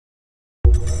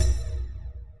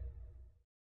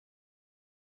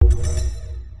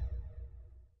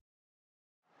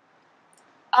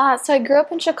So I grew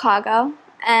up in Chicago,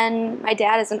 and my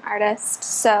dad is an artist,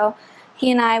 so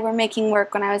he and I were making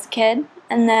work when I was a kid.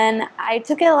 And then I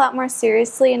took it a lot more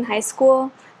seriously in high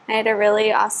school. I had a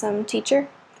really awesome teacher.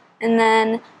 And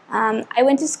then I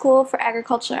went to school for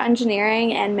agricultural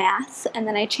engineering and math, and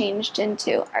then I changed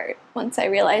into art once I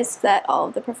realized that all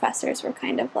of the professors were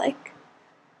kind of like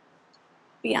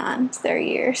beyond their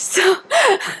years. So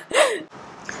I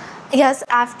guess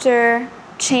after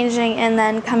changing and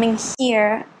then coming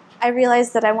here, I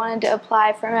realized that I wanted to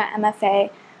apply for my MFA.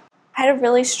 I had a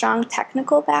really strong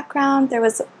technical background. There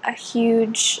was a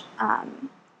huge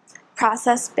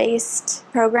process-based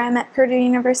program at Purdue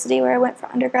University where I went for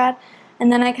undergrad,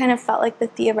 and then I kind of felt like the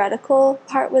theoretical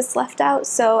part was left out,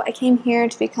 so I came here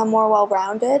to become more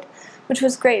well-rounded, which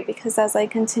was great because as I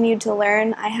continued to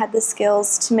learn, I had the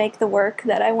skills to make the work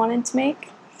that I wanted to make.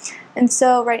 And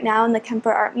so right now in the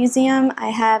Kemper Art Museum, I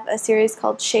have a series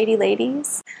called Shady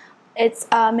Ladies. It's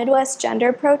a Midwest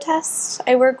gender protest.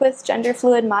 I work with gender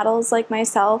fluid models like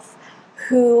myself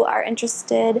who are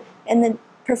interested in the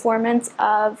performance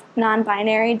of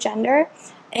non-binary gender,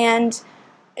 and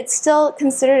it's still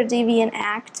considered a deviant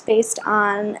act based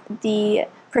on the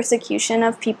persecution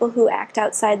of people who act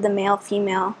outside the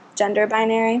male-female gender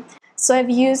binary. So I've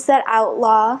used that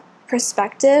outlaw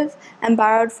perspective and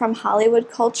borrowed from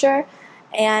Hollywood culture,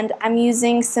 and I'm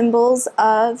using symbols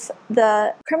of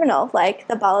the criminal like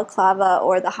the balaclava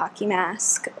or the hockey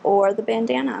mask or the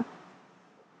bandana.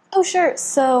 Oh sure,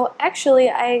 so actually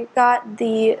I got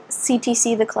the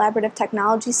CTC, the Collaborative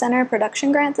Technology Center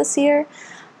production grant this year,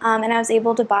 and I was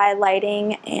able to buy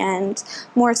lighting and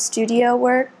more studio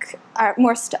work,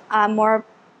 more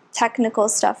technical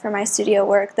stuff for my studio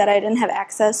work that I didn't have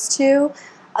access to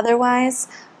otherwise.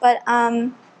 But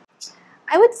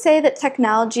I would say that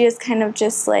technology is kind of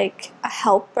just like a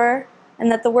helper,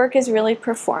 and that the work is really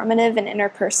performative and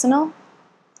interpersonal.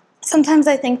 Sometimes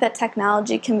I think that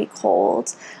technology can be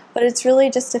cold, but it's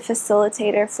really just a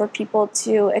facilitator for people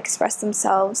to express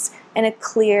themselves in a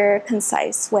clear,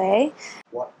 concise way.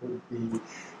 What would be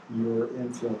your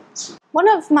influence? One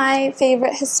of my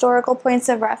favorite historical points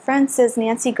of reference is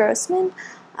Nancy Grossman.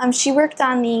 She worked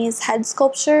on these head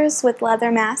sculptures with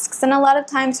leather masks, and a lot of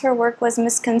times her work was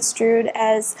misconstrued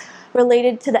as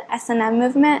related to the S&M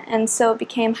movement, and so it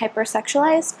became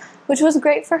hypersexualized, which was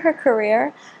great for her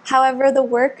career. However, the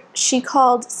work she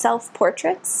called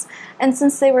self-portraits, and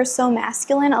since they were so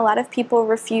masculine, a lot of people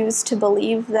refused to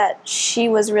believe that she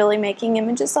was really making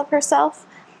images of herself.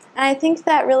 And I think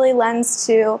that really lends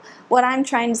to what I'm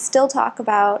trying to still talk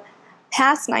about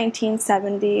past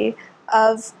 1970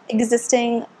 of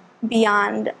existing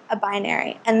beyond a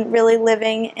binary and really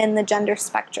living in the gender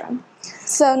spectrum.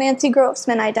 So Nancy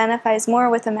Grossman identifies more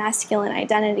with a masculine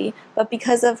identity, but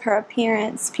because of her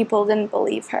appearance, people didn't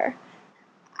believe her.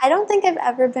 I don't think I've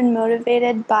ever been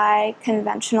motivated by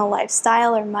conventional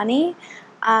lifestyle or money.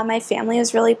 My family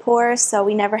was really poor, so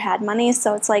we never had money,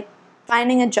 so it's like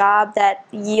finding a job that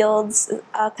yields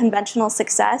conventional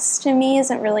success to me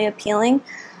isn't really appealing.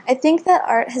 I think that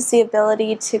art has the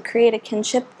ability to create a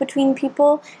kinship between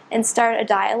people and start a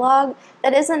dialogue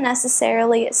that isn't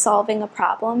necessarily solving a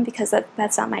problem, because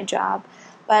that's not my job.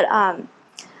 But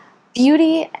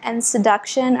beauty and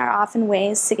seduction are often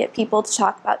ways to get people to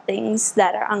talk about things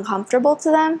that are uncomfortable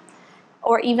to them,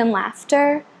 or even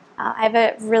laughter. I have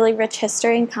a really rich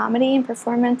history in comedy and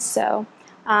performance, so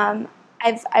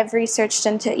I've researched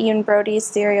into Ian Brody's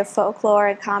theory of folklore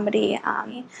and comedy,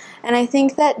 and I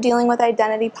think that dealing with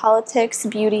identity politics,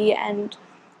 beauty, and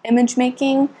image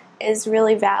making is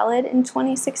really valid in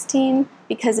 2016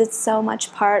 because it's so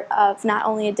much part of not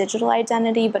only a digital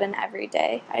identity but an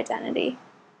everyday identity.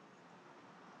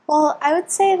 Well, I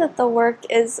would say that the work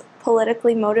is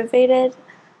politically motivated.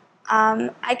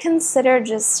 I consider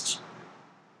just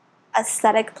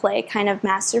aesthetic play kind of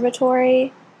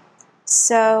masturbatory,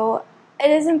 so it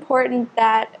is important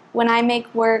that when I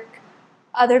make work,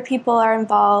 other people are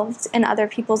involved and other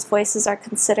people's voices are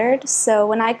considered. So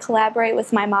when I collaborate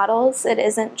with my models, it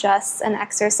isn't just an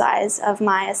exercise of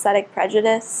my aesthetic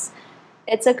prejudice.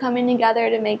 It's a coming together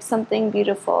to make something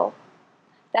beautiful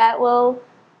that will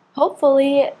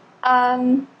hopefully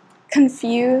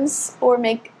confuse or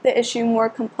make the issue more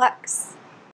complex.